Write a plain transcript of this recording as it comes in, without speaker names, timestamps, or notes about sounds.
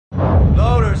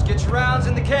rounds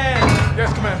in the can.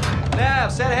 Yes, Commander.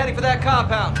 Nav, set heading for that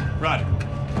compound. Roger.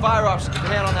 Fire officer, keep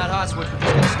your hand on that hot switch. We're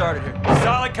just getting started here.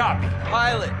 Solid copy.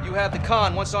 Pilot, you have the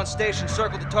con. Once on station,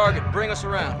 circle the target. Bring us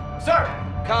around. Sir!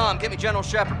 Com, get me General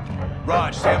Shepard.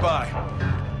 Raj, stand by.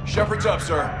 Shepard's up,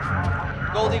 sir.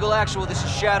 Gold Eagle Actual, this is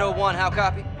Shadow 1. How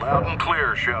copy? Loud and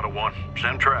clear, Shadow 1.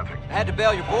 Send traffic. I had to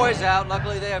bail your boys out.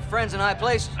 Luckily, they have friends in high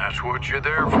places. That's what you're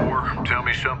there for. Tell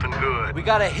me something good. We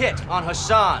got a hit on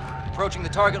Hassan. Approaching the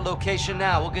target location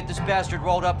now. We'll get this bastard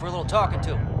rolled up for a little talking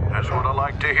to. That's what I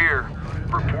like to hear.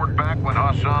 Report back when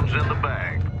Hassan's in the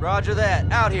bag. Roger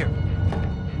that. Out here.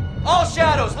 All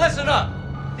Shadows, listen up.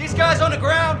 These guys on the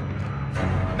ground,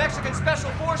 Mexican Special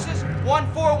Forces,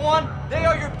 141, they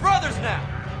are your brothers now.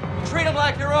 Treat them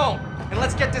like your own. And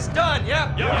let's get this done,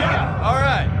 yeah? Yeah. All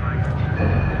right.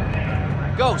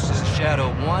 Ghost, this is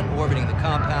Shadow 1, orbiting the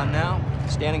compound now.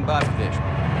 Standing by for visual.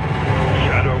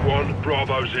 Shadow 1,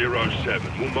 Bravo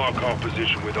 07. We'll mark our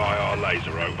position with IR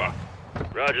laser, over.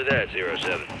 Roger that,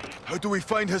 07. How do we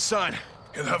find Hassan?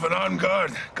 He'll have an on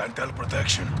guard. Can't tell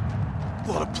protection. A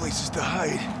lot of places to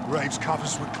hide. Graves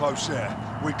covers with close air.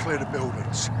 We clear the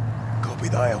buildings. Copy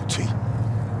the ALT.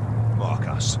 Mark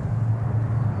us.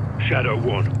 Shadow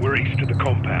 1, we're east of the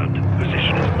compound.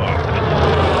 Position is marked.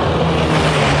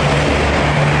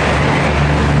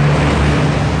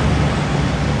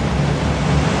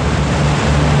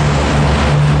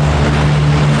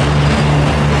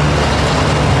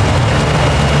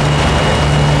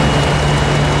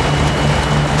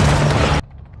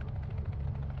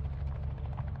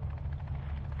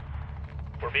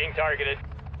 We're being targeted.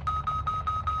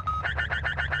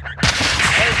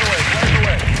 Flares away, flares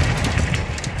away.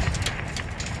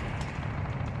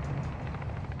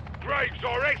 Graves,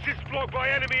 our exit's blocked by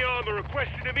enemy armor.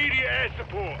 Requesting immediate air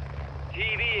support.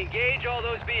 TV, engage all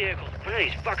those vehicles. When are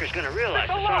these fuckers gonna realize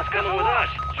Hassan's coming with us?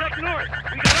 Check north.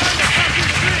 We got armor crossing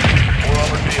the bridge. 4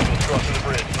 armored vehicles crossing the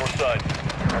bridge, north side.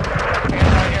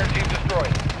 Anti-air team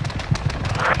destroyed.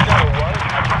 Shadow 1,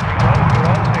 you're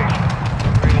on station.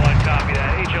 3-1, copy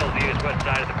that. HLZ is west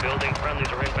side of the building.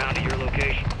 Friendlies are inbound to your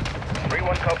location.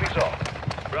 3-1 copies all.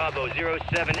 Bravo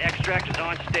 07, extract is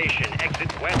on station.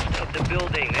 Exit west of the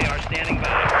building. They are standing by.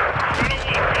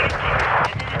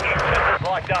 Sensors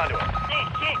locked onto it.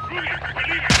 Rudy, we're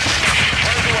leaving.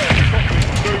 Flares away.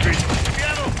 Moving.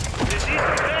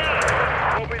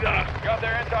 Copy that. Got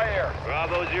their anti-air.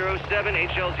 Bravo 07,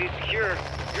 HLZ secure.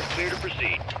 You're clear to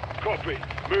proceed. Copy.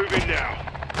 Moving now.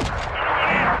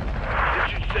 This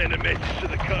should send a message to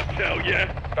the cartel, yeah?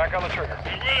 Back on the trigger.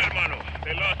 We will, hermano.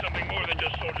 They lost something more than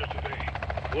just soldiers today.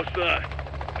 What's that?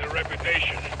 Their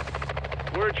reputation.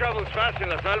 We're in trouble fast in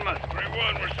Las Almas.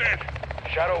 3-1, we're set.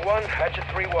 Shadow 1, Hatchet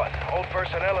 3-1. All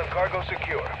personnel and cargo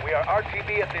secure. We are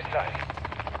RTB at this time.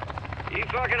 You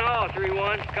fucking haul,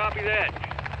 3-1. Copy that.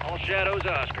 All Shadows,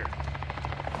 Oscar.